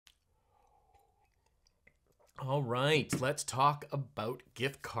All right, let's talk about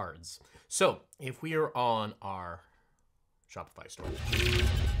gift cards. So if we are on our Shopify store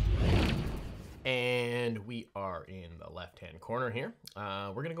and we are in the left-hand corner here,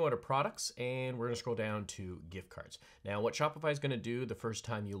 we're gonna go into products and we're gonna scroll down to gift cards. Now what Shopify is gonna do the first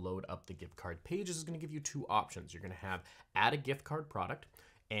time you load up the gift card page is gonna give you two options. You're gonna have add a gift card product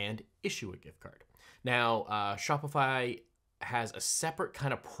and issue a gift card. Now, Shopify has a separate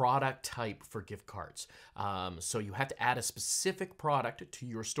kind of product type for gift cards. So you have to add a specific product to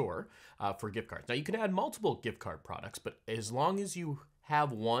your store for gift cards. Now you can add multiple gift card products, but as long as you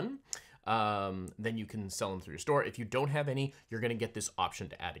have one, then you can sell them through your store. If you don't have any, you're gonna get this option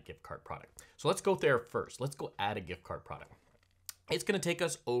to add a gift card product. So let's go there first. Let's go add a gift card product. It's going to take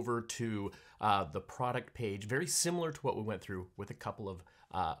us over to the product page, very similar to what we went through with a couple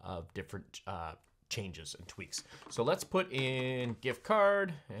of different changes and tweaks. So let's put in gift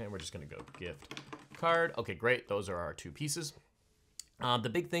card, and we're just going to go gift card. Okay, great. Those are our two pieces. The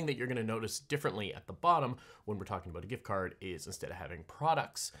big thing that you're going to notice differently at the bottom when we're talking about a gift card is instead of having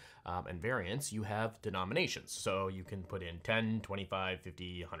products and variants, you have denominations. So you can put in $10, $25,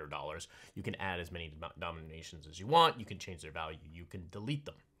 $50, $100. You can add as many denominations as you want. You can change their value. You can delete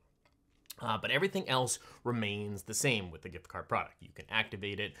them. But everything else remains the same with the gift card product. You can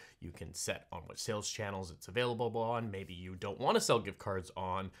activate it. You can set on what sales channels it's available on. Maybe you don't want to sell gift cards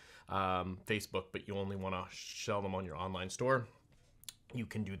on Facebook, but you only want to sell them on your online store. You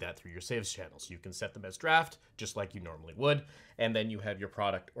can do that through your sales channels. You can set them as draft, just like you normally would. And then you have your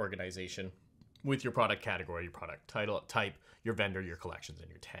product organization with your product category, your product title, type, your vendor, your collections,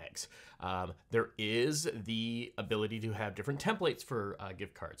 and your tags. There is the ability to have different templates for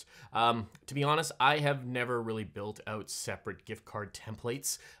gift cards. To be honest, I have never really built out separate gift card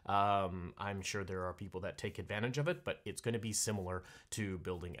templates. I'm sure there are people that take advantage of it, but it's going to be similar to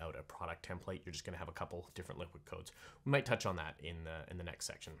building out a product template. You're just going to have a couple different liquid codes. We might touch on that in the next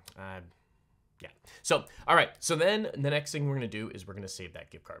section. Yeah. So, all right. So then the next thing we're going to do is we're going to save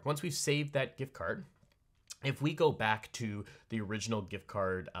that gift card. Once we've saved that gift card, if we go back to the original gift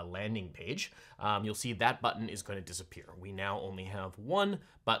card landing page, you'll see that button is going to disappear. We now only have one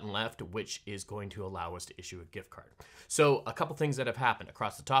button left, which is going to allow us to issue a gift card. So a couple things that have happened.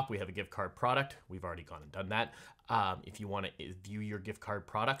 Across the top, we have a gift card product. We've already gone and done that. If you want to view your gift card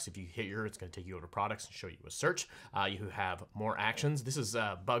products, if you hit here, it's going to take you over to products and show you a search. You have more actions. This is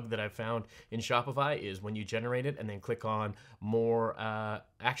a bug that I found in Shopify is when you generate it and then click on more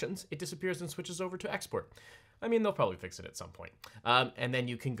actions, it disappears and switches over to export. I mean, they'll probably fix it at some point. And then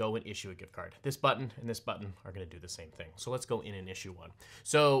you can go and issue a gift card. This button and this button are going to do the same thing. So let's go in and issue one.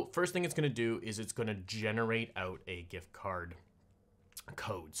 So first thing it's going to do is it's going to generate out a gift card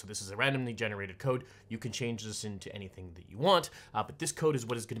code. So this is a randomly generated code. You can change this into anything that you want, but this code is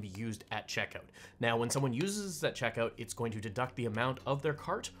what is going to be used at checkout. Now, when someone uses that checkout, it's going to deduct the amount of their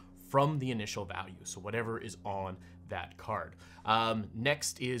cart from the initial value. So whatever is on that card.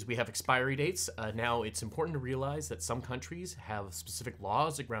 Next is we have expiry dates. Now it's important to realize that some countries have specific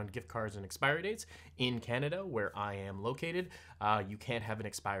laws around gift cards and expiry dates. In Canada, where I am located, you can't have an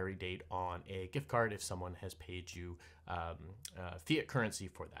expiry date on a gift card if someone has paid you fiat currency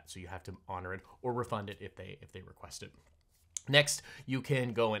for that. So you have to honor it or refund it if they request it. Next, you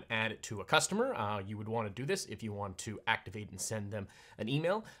can go and add it to a customer. You would want to do this if you want to activate and send them an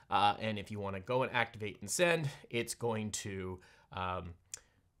email. And if you want to go and activate and send, it's going to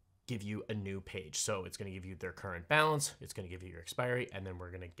give you a new page. So it's going to give you their current balance. It's going to give you your expiry, and then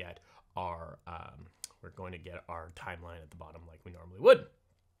we're going to get our timeline at the bottom like we normally would.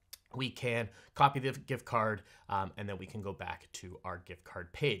 We can copy the gift card, and then we can go back to our gift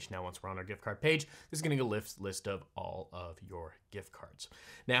card page. Now, once we're on our gift card page, this is going to give a list of all of your gift cards.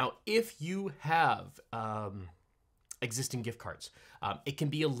 Now, if you have existing gift cards, it can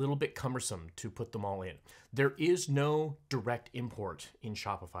be a little bit cumbersome to put them all in. There is no direct import in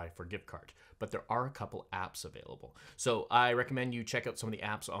Shopify for gift card, but there are a couple apps available. So I recommend you check out some of the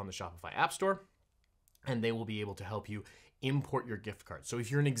apps on the Shopify App Store, and they will be able to help you import your gift card. So if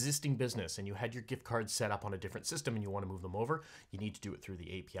you're an existing business and you had your gift cards set up on a different system and you want to move them over, you need to do it through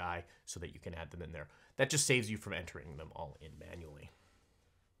the API so that you can add them in there. That just saves you from entering them all in manually.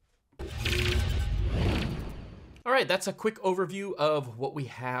 All right, that's a quick overview of what we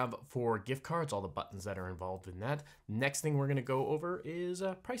have for gift cards, all the buttons that are involved in that. Next thing we're going to go over is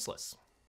price lists.